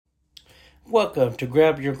Welcome to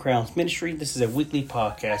Grab Your Crowns Ministry. This is a weekly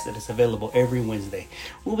podcast that is available every Wednesday.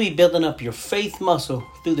 We'll be building up your faith muscle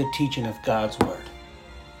through the teaching of God's Word.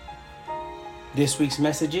 This week's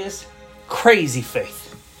message is crazy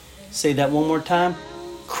faith. Say that one more time.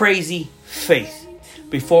 Crazy faith.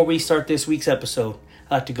 Before we start this week's episode,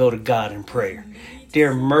 I'd like to go to God in prayer.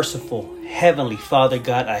 Dear merciful Heavenly Father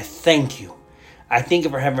God, I thank you. I thank you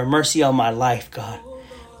for having mercy on my life, God.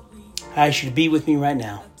 I ask you to be with me right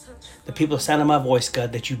now. The people sound of my voice,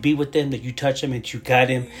 God, that you be with them, that you touch them, that you guide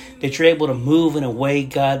them, that you're able to move in a way,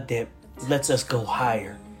 God, that lets us go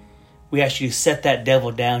higher. We ask you to set that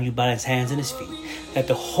devil down, you bind his hands and his feet, that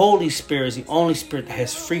the Holy Spirit is the only Spirit that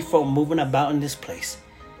has free flow moving about in this place.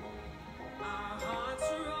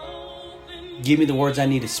 Give me the words I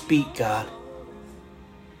need to speak, God.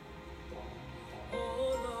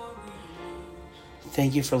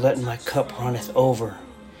 Thank you for letting my cup runneth over.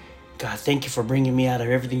 God, thank you for bringing me out of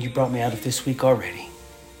everything you brought me out of this week already.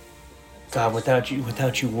 God, without you,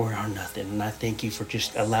 we are nothing. And I thank you for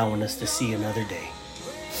just allowing us to see another day.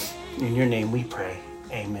 In your name we pray.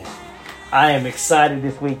 Amen. I am excited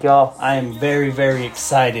this week, y'all. I am very, very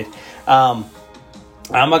excited. I'm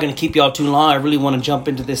not going to keep y'all too long. I really want to jump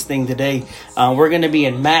into this thing today. We're going to be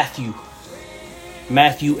in Matthew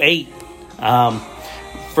 8,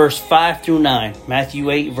 verse 5 through 9. Matthew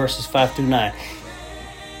 8, verses 5 through 9.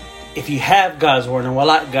 If you have God's Word and will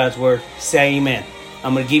like God's Word, say amen.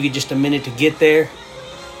 I'm going to give you just a minute to get there.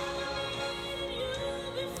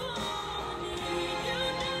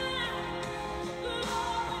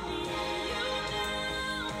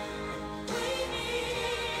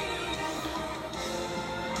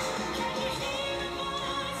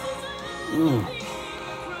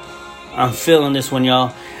 I'm feeling this one,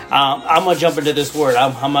 y'all. I'm going to jump into this word.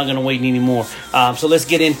 I'm not going to wait anymore. So let's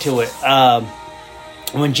get into it.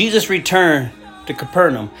 When Jesus returned to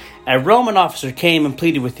Capernaum, a Roman officer came and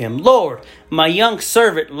pleaded with him, "Lord, my young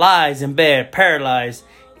servant lies in bed, paralyzed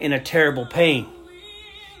in a terrible pain."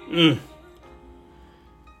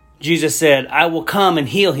 Jesus said, "I will come and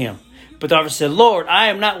heal him." But the officer said, "Lord, I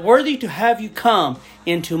am not worthy to have you come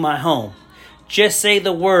into my home. Just say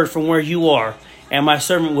the word from where you are, and my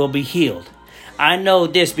servant will be healed. I know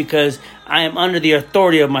this because I am under the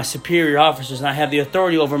authority of my superior officers, and I have the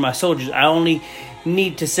authority over my soldiers. I only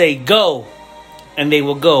need to say, 'Go,' and they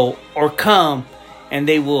will go, or 'Come,' and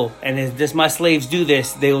they will. And as my slaves do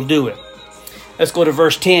this, they will do it." Let's go to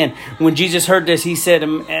verse 10. When Jesus heard this, he said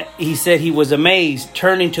he was amazed,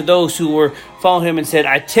 turning to those who were following him and said,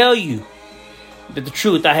 "I tell you the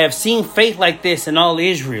truth, I have seen faith like this in all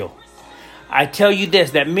Israel. I tell you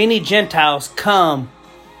this, that many Gentiles come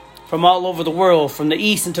from all over the world, from the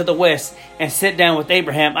east and to the west, and sit down with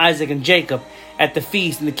Abraham, Isaac, and Jacob at the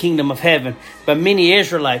feast in the kingdom of heaven. But many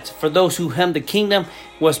Israelites, for those who whom the kingdom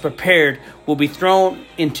was prepared, will be thrown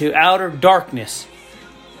into outer darkness,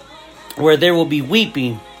 where there will be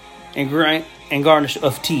weeping and garnish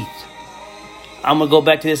of teeth." I'm going to go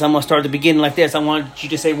back to this. I'm going to start at the beginning like this. I want you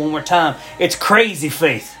to say one more time. It's crazy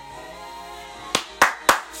faith.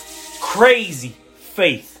 Crazy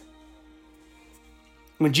faith.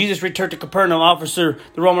 When Jesus returned to Capernaum, the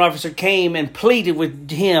Roman officer came and pleaded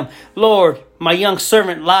with him, "Lord, my young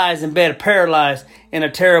servant lies in bed, paralyzed in a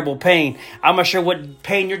terrible pain." I'm not sure what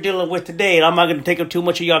pain you're dealing with today, and I'm not going to take up too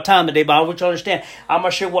much of your time today, but I want you to understand, I'm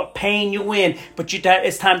not sure what pain you're in, but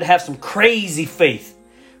it's time to have some crazy faith.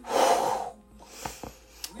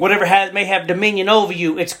 Whatever may have dominion over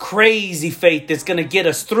you, it's crazy faith that's going to get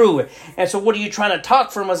us through it. And so what are you trying to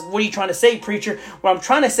talk from us? What are you trying to say, preacher? What I'm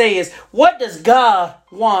trying to say is, what does God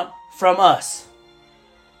want from us?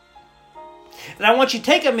 And I want you to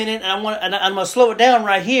take a minute, and I'm going to slow it down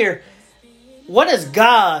right here. What does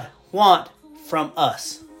God want from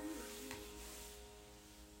us?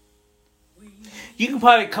 You can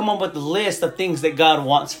probably come up with a list of things that God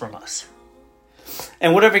wants from us.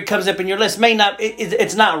 And whatever comes up in your list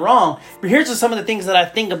it's not wrong. But here's some of the things that I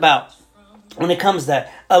think about when it comes to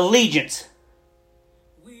that. Allegiance.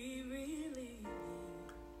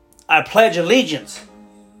 I pledge allegiance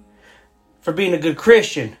for being a good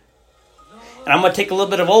Christian. And I'm going to take a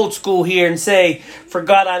little bit of old school here and say, "For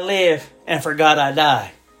God I live and for God I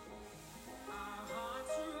die."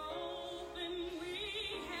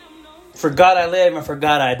 For God I live and for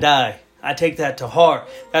God I die. I take that to heart.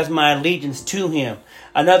 That's my allegiance to him.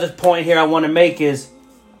 Another point here I want to make is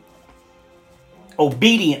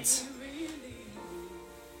obedience.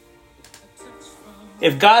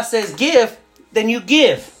 If God says give, then you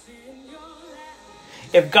give.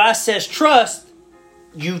 If God says trust,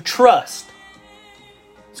 you trust.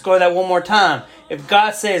 Let's go to that one more time. If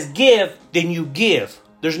God says give, then you give.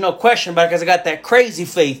 There's no question about it because I got that crazy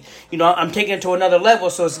faith. You know, I'm taking it to another level.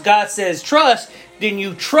 So as God says trust, then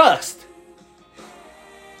you trust.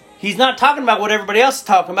 He's not talking about what everybody else is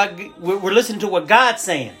talking about. We're listening to what God's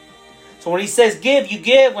saying. So when he says give, you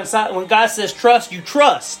give. When God says trust, you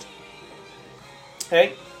trust.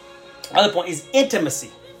 Okay? Other point is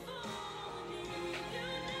intimacy.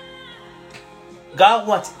 God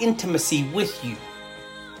wants intimacy with you.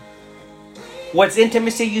 What's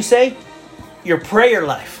intimacy, you say? Your prayer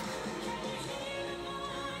life.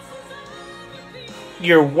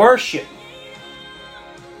 Your worship.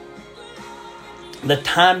 The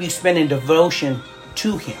time you spend in devotion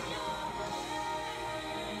to Him.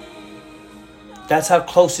 That's how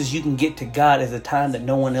close as you can get to God, is the time that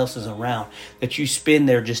no one else is around. That you spend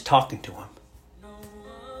there just talking to Him.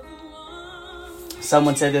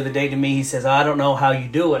 Someone said the other day to me, he says, I don't know how you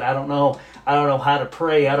do it. I don't know how to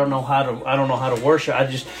pray. I don't know how to worship. I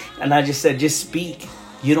just said, just speak.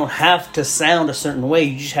 You don't have to sound a certain way.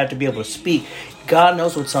 You just have to be able to speak. God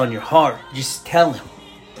knows what's on your heart. Just tell Him.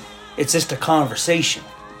 It's just a conversation.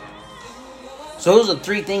 So those are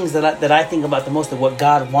 3 things that I think about the most of what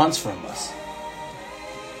God wants from us.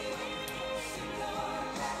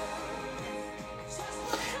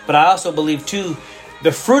 But I also believe too,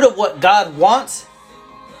 the fruit of what God wants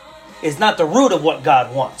is not the root of what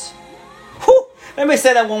God wants. Whew. Let me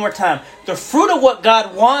say that one more time. The fruit of what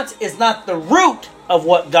God wants is not the root of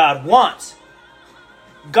what God wants.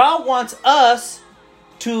 God wants us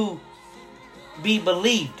to be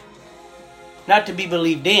believed, not to be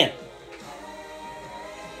believed in.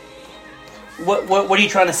 What are you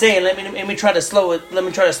trying to say? Let me try to slow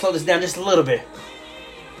this down just a little bit.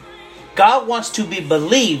 God wants to be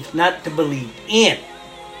believed, not to believe in.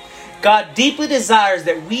 God deeply desires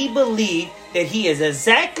that we believe that He is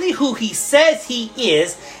exactly who He says He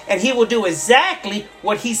is, and He will do exactly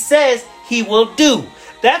what He says He will do.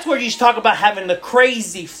 That's where you talk about having the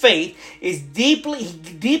crazy faith. He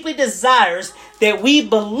deeply desires that we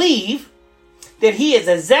believe that He is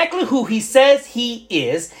exactly who He says He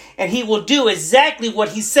is, and He will do exactly what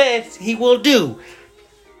He says He will do.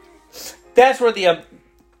 That's where the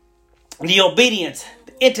obedience,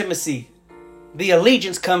 the intimacy, the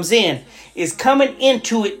allegiance comes in, is coming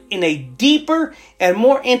into it in a deeper and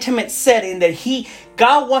more intimate setting that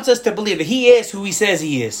God wants us to believe that He is who He says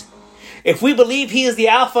He is. If we believe He is the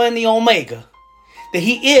Alpha and the Omega, that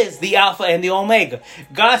He is the Alpha and the Omega.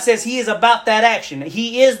 God says He is about that action.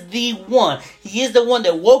 He is the one. He is the one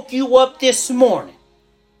that woke you up this morning.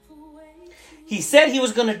 He said He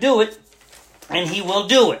was going to do it, and He will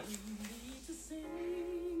do it.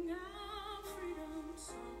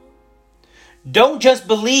 Don't just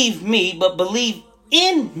believe me, but believe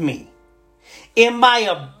in me. In my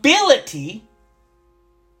ability.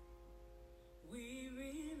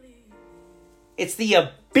 It's the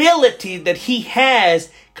ability that He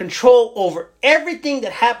has control over everything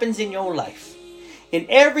that happens in your life. In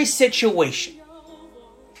every situation.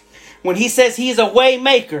 When He says He is a way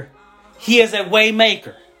maker, He is a way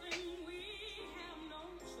maker.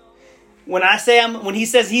 When He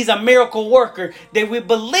says He's a miracle worker, that we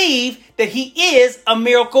believe that He is a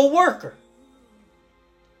miracle worker.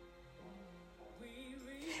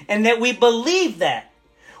 And that we believe that.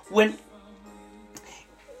 When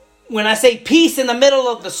I say peace in the middle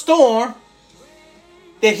of the storm,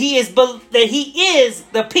 that He is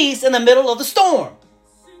the peace in the middle of the storm.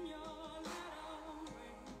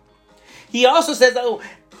 He also says,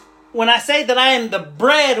 when I say that I am the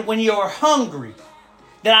bread when you are hungry,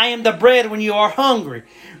 that I am the bread when you are hungry.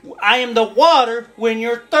 I am the water when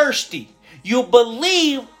you're thirsty. You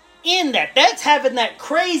believe in that. That's having that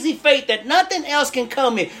crazy faith that nothing else can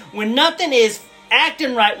come in. When nothing is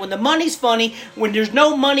acting right, when the money's funny, when there's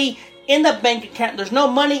no money in the bank account, there's no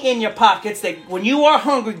money in your pockets, that when you are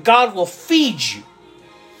hungry, God will feed you.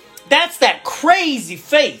 That's that crazy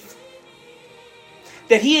faith.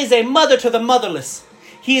 That He is a mother to the motherless.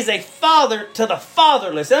 He is a father to the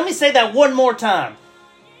fatherless. Let me say that one more time.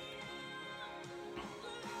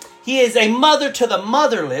 He is a mother to the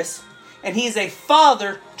motherless, and He is a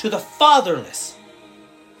father to the fatherless.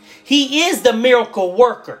 He is the miracle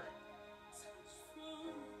worker.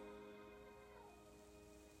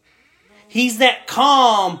 He's that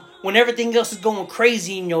calm when everything else is going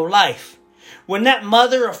crazy in your life. When that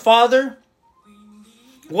mother or father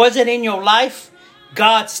wasn't in your life,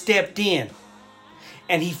 God stepped in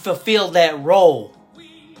and He fulfilled that role.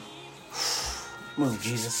 Move,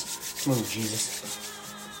 Jesus. Move, Jesus.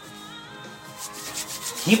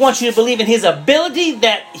 He wants you to believe in His ability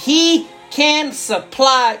that He can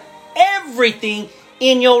supply everything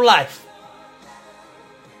in your life.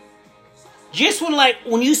 Just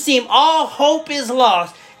when you seem all hope is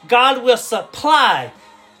lost, God will supply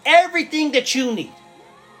everything that you need.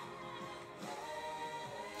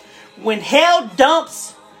 When hell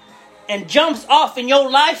dumps and jumps off in your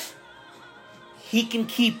life, He can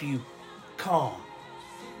keep you calm.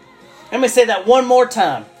 Let me say that one more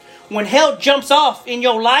time. When hell jumps off in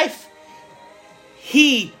your life,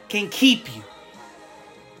 He can keep you.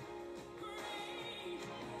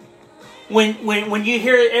 When you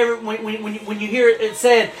hear it, when you hear it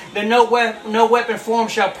said that no weapon formed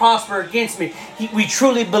shall prosper against me, we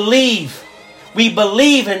truly believe. We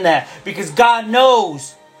believe in that because God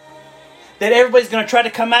knows that everybody's going to try to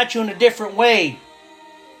come at you in a different way.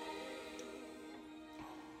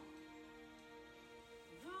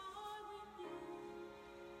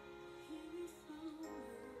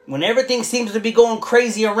 When everything seems to be going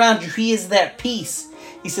crazy around you, He is that peace.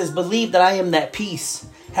 He says, believe that I am that peace.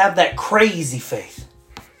 Have that crazy faith.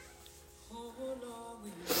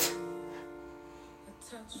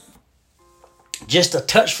 Just a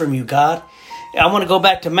touch from you, God. I want to go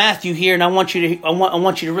back to Matthew here, and I want you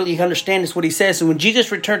to really understand this, what he says. So when Jesus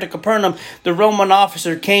returned to Capernaum, the Roman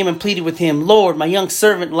officer came and pleaded with him, Lord, my young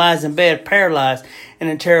servant lies in bed, paralyzed and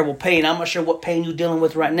in terrible pain. I'm not sure what pain you're dealing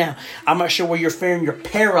with right now. I'm not sure where you're feeling you're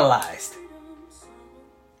paralyzed.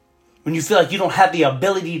 When you feel like you don't have the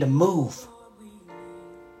ability to move.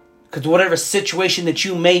 Because whatever situation that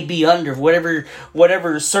you may be under,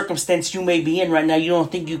 whatever circumstance you may be in right now, you don't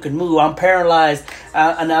think you can move. I'm paralyzed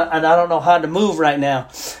and I don't know how to move right now.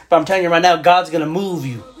 But I'm telling you right now, God's going to move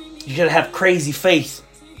you. You got to have crazy faith.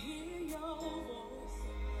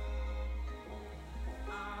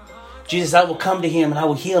 Jesus, I will come to Him and I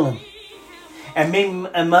will heal him. And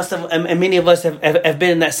many of us have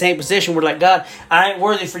been in that same position. We're like, God, I ain't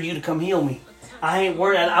worthy for you to come heal me. I ain't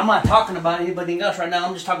worried. I'm not talking about anybody else right now.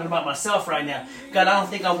 I'm just talking about myself right now. God, I don't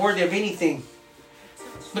think I'm worthy of anything.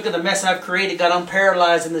 Look at the mess I've created. God, I'm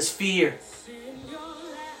paralyzed in this fear.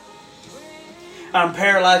 I'm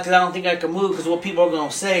paralyzed because I don't think I can move because what people are going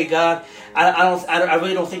to say. God, I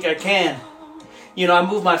really don't think I can. You know, I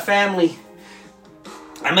moved my family.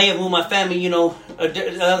 I may have moved my family, the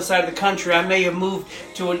other side of the country. I may have moved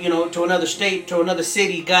to another state, to another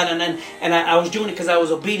city, God, and I was doing it because I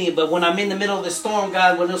was obedient. But when I'm in the middle of the storm,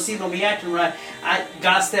 God, when those people don't be acting right,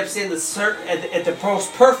 God steps in at the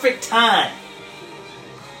most perfect time.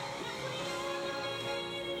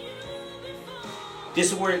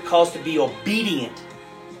 This is where it calls to be obedient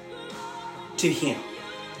to Him.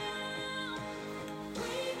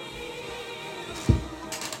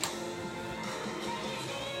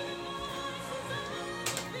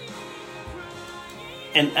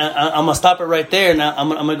 And I'm going to stop it right there. Now I'm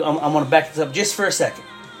going to back this up just for a second.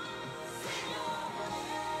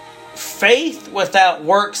 Faith without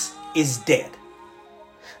works is dead.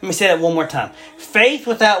 Let me say that one more time. Faith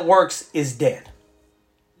without works is dead.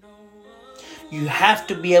 You have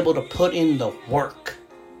to be able to put in the work.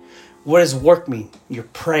 What does work mean? Your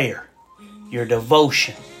prayer, your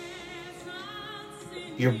devotion,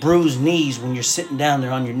 your bruised knees when you're sitting down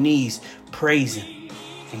there on your knees praising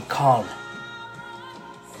and calling.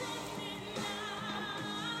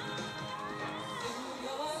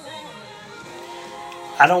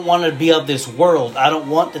 I don't want to be of this world. I don't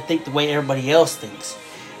want to think the way everybody else thinks.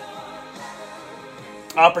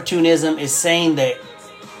 Opportunism is saying that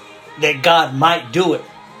God might do it.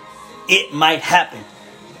 It might happen.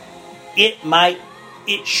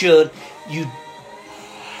 It should.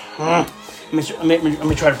 Let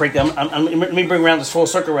me try to break that. Let me bring around this full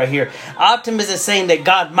circle right here. Optimism is saying that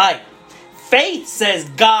God might. Faith says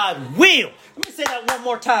God will. Let me say that one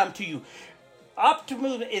more time to you.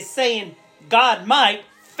 Optimism is saying God might.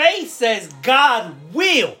 Faith says God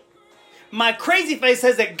will. My crazy faith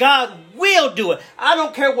says that God will do it. I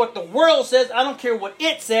don't care what the world says. I don't care what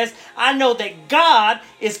it says. I know that God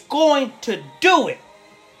is going to do it.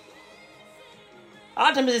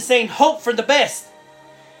 Optimism is saying hope for the best.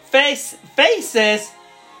 Faith says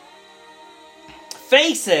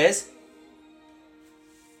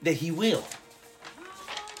that He will.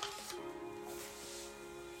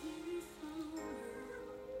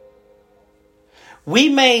 We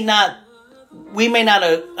may not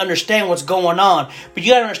understand what's going on, but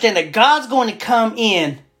you got to understand that God's going to come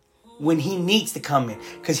in when He needs to come in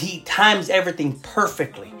because He times everything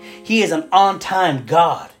perfectly. He is an on-time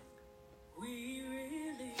God.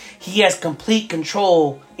 He has complete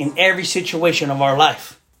control in every situation of our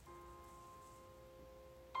life.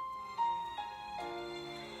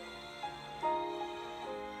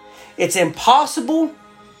 It's impossible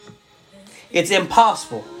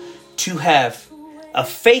to have a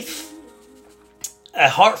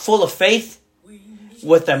heart full of faith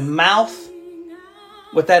with a mouth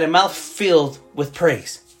filled with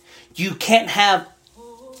praise. You can't have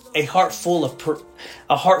a heart full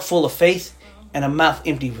of faith and a mouth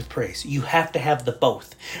empty with praise. You have to have the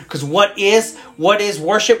both. Because what is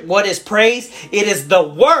worship? What is praise? It is the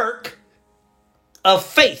work of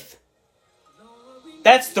faith.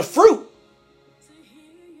 That's the fruit.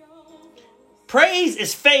 Praise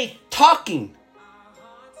is faith talking.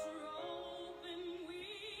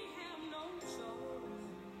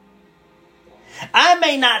 I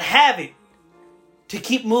may not have it to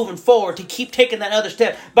keep moving forward, to keep taking that other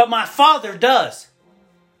step, but my Father does.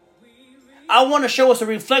 I want to show us a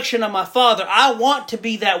reflection of my Father. I want to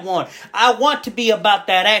be that one. I want to be about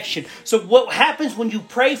that action. So what happens when you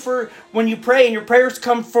pray and your prayers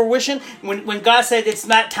come to fruition, when God said it's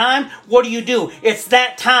not time, what do? It's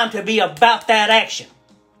that time to be about that action.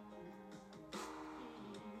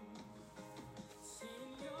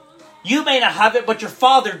 You may not have it, but your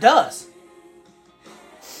Father does.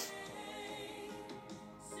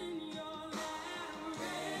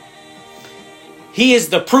 He is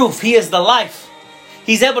the proof. He is the life.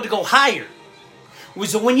 He's able to go higher.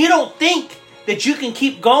 So when you don't think that you can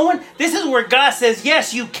keep going, this is where God says,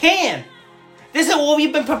 yes, you can. This is what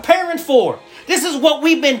we've been preparing for. This is what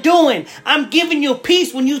we've been doing. I'm giving you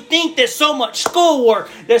peace when you think there's so much schoolwork,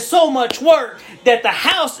 there's so much work, that the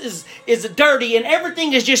house is dirty and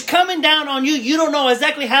everything is just coming down on you. You don't know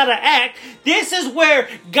exactly how to act. This is where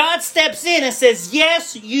God steps in and says,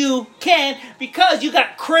 yes, you can, because you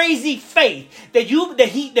got crazy faith that you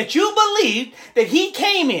believed that He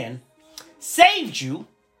came in, saved you,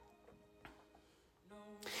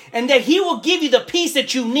 and that He will give you the peace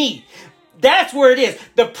that you need. That's where it is.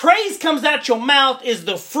 The praise comes out your mouth is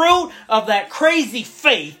the fruit of that crazy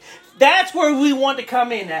faith. That's where we want to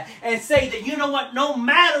come in at and say that, you know what, no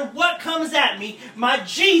matter what comes at me, my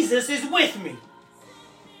Jesus is with me.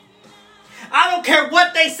 I don't care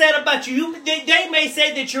what they said about you. They may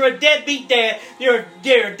say that you're a deadbeat dad, you're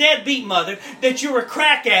a deadbeat mother, that you're a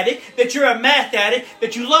crack addict, that you're a meth addict,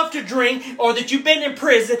 that you love to drink, or that you've been in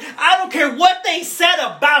prison. I don't care what they said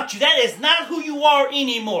about you. That is not who you are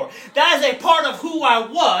anymore. That is a part of who I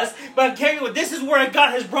was, but this is where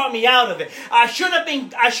God has brought me out of it. I should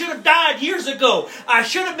have died years ago. I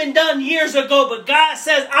should have been done years ago, but God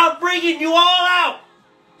says, I'm bringing you all out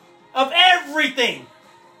of everything.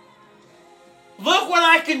 Look what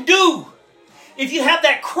I can do. If you have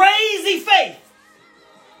that crazy faith,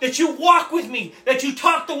 that you walk with me, that you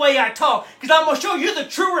talk the way I talk, because I'm going to show you the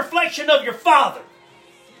true reflection of your Father.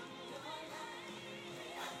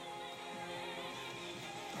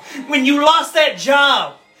 When you lost that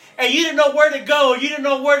job, and you didn't know where to go, you didn't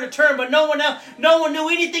know where to turn, but no one knew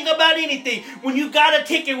anything about anything. When you got a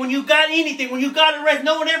ticket, when you got anything, when you got arrested,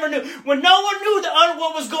 no one ever knew. When no one knew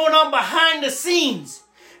what was going on behind the scenes,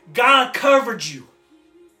 God covered you.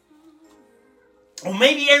 Or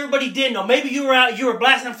maybe everybody didn't know. Maybe you were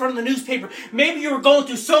blasting in front of the newspaper. Maybe you were going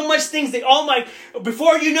through so much things that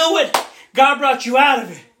before you knew it, God brought you out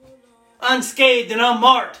of it. Unscathed and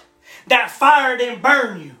unmarked. That fire didn't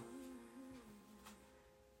burn you.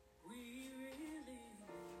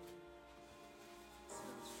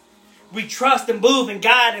 We trust and move in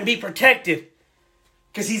God and be protected,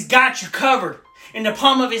 because He's got you covered in the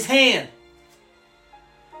palm of His hand.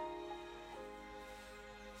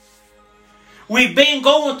 We've been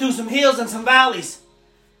going through some hills and some valleys.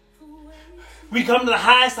 We come to the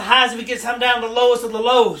highest of highs, and we get some down to the lowest of the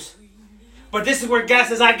lows. But this is where God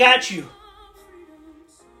says, I got you.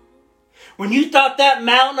 When you thought that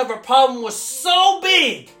mountain of a problem was so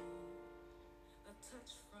big,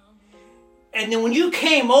 and then when you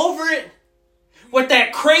came over it with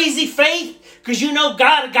that crazy faith, because you know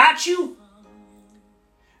God got you,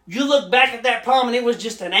 you look back at that problem and it was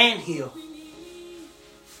just an anthill.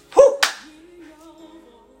 Whew!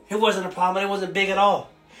 It wasn't a problem. It wasn't big at all.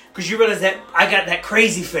 Because you realize that I got that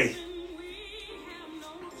crazy faith.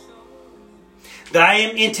 That I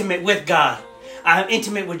am intimate with God. I am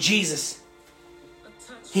intimate with Jesus.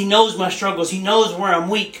 He knows my struggles. He knows where I'm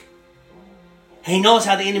weak. And He knows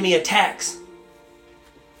how the enemy attacks.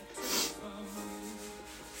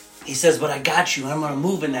 He says, but I got you. And I'm going to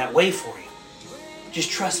move in that way for you.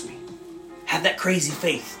 Just trust me. Have that crazy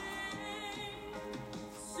faith.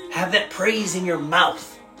 Have that praise in your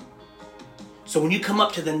mouth. So when you come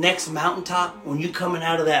up to the next mountaintop, when you're coming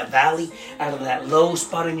out of that valley, out of that low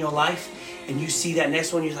spot in your life, and you see that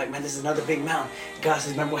next one, you're like, man, this is another big mountain. God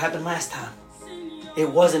says, remember what happened last time? It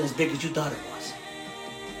wasn't as big as you thought it was.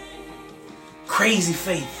 Crazy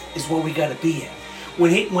faith is where we got to be at. When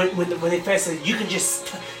they says, you can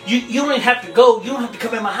just, you don't even have to go, you don't have to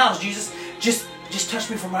come in my house, Jesus. Just touch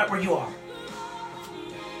me from right where you are.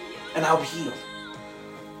 And I'll be healed.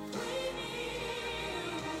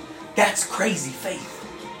 That's crazy faith.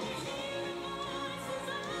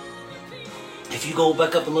 If you go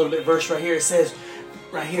back up a little bit, verse right here, it says,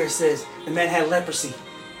 the man had leprosy.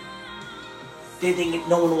 They didn't get,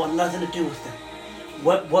 no one wanted nothing to do with them.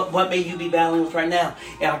 What may you be battling with right now?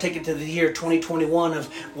 And I'll take it to the year 2021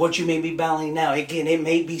 of what you may be battling now. Again, it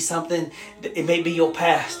may be something, it may be your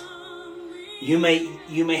past. You may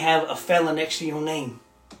have a felon next to your name.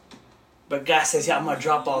 But God says, yeah, I'm going to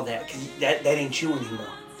drop all that because that ain't you anymore.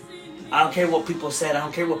 I don't care what people said. I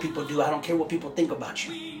don't care what people do. I don't care what people think about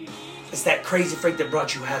you. It's that crazy freak that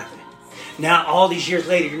brought you out of it. Now, all these years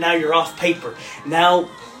later, you're off paper. Now,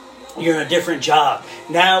 you're in a different job.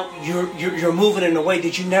 Now, you're moving in a way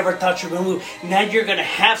that you never thought you were going to move. Now, you're going to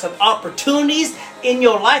have some opportunities in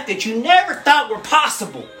your life that you never thought were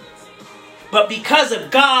possible. But because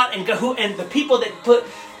of God and the people that put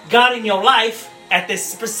God in your life at this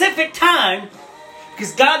specific time,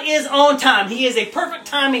 because God is on time. He is a perfect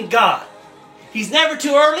timing God. He's never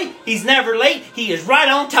too early. He's never late. He is right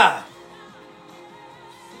on time.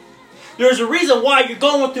 There's a reason why you're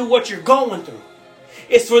going through what you're going through.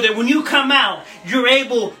 It's so that when you come out, you're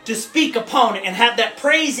able to speak upon it and have that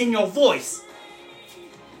praise in your voice.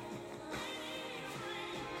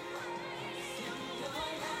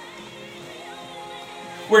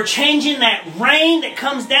 We're changing that rain that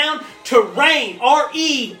comes down to rain.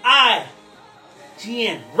 R-E-I-G-N.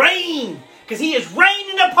 Rain. Because He is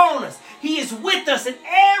raining upon us. He is with us in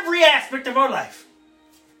every aspect of our life.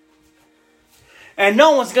 And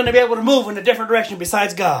no one's going to be able to move in a different direction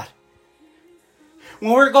besides God.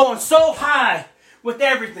 When we're going so high with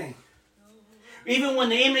everything, even when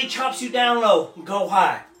the enemy chops you down low, go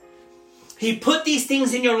high. He put these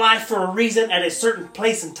things in your life for a reason at a certain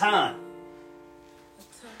place and time.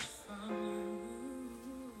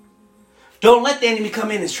 Don't let the enemy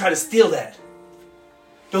come in and try to steal that.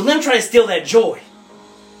 Don't let him try to steal that joy.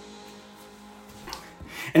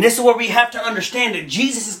 And this is where we have to understand that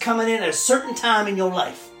Jesus is coming in at a certain time in your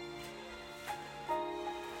life.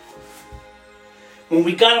 When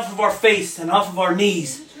we got off of our face and off of our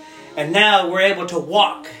knees, and now we're able to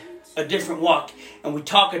walk a different walk, and we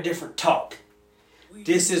talk a different talk.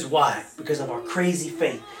 This is why, because of our crazy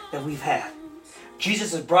faith that we've had.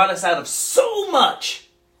 Jesus has brought us out of so much,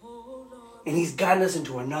 and He's gotten us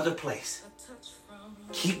into another place.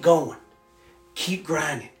 Keep going. Keep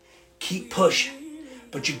grinding. Keep pushing.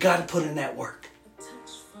 But you got to put in that work.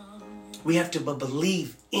 We have to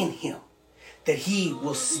believe in Him. That He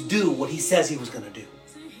will do what He says He was going to do.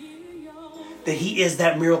 That He is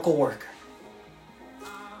that miracle worker.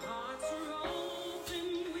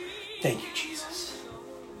 Thank you, Jesus.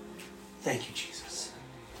 Thank you, Jesus.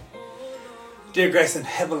 Dear grace and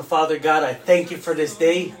Heavenly Father, God, I thank You for this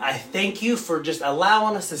day. I thank You for just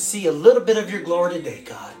allowing us to see a little bit of Your glory today,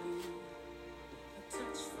 God.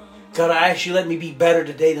 God, I ask You, let me be better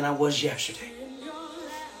today than I was yesterday.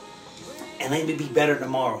 And let me be better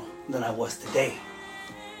tomorrow than I was today.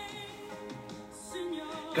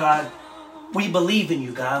 God, we believe in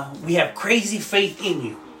You, God. We have crazy faith in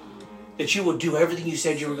You. That You will do everything You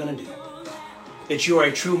said You were going to do. That You are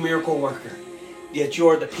a true miracle worker. That You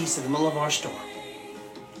are the peace in the middle of our storm.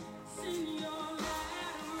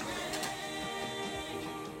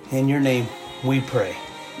 In Your name we pray.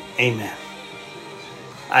 Amen.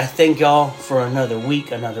 I thank y'all for another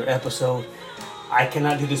week, another episode. I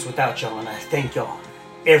cannot do this without y'all, and I thank y'all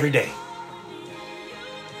every day.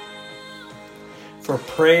 For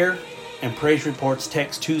prayer and praise reports,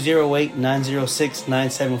 text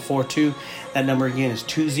 208-906-9742. That number again is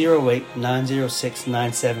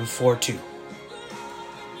 208-906-9742.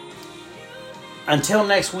 Until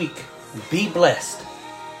next week, be blessed.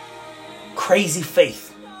 Crazy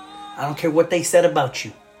faith. I don't care what they said about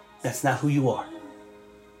you. That's not who you are.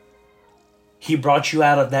 He brought you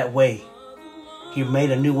out of that way. He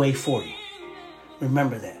made a new way for you.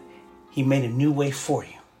 Remember that. He made a new way for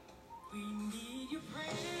you.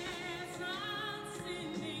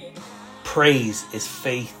 Praise is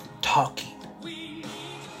faith talking.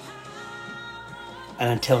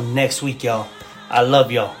 And until next week, y'all, I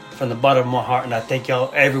love y'all from the bottom of my heart, and I thank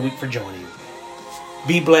y'all every week for joining me.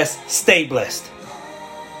 Be blessed. Stay blessed.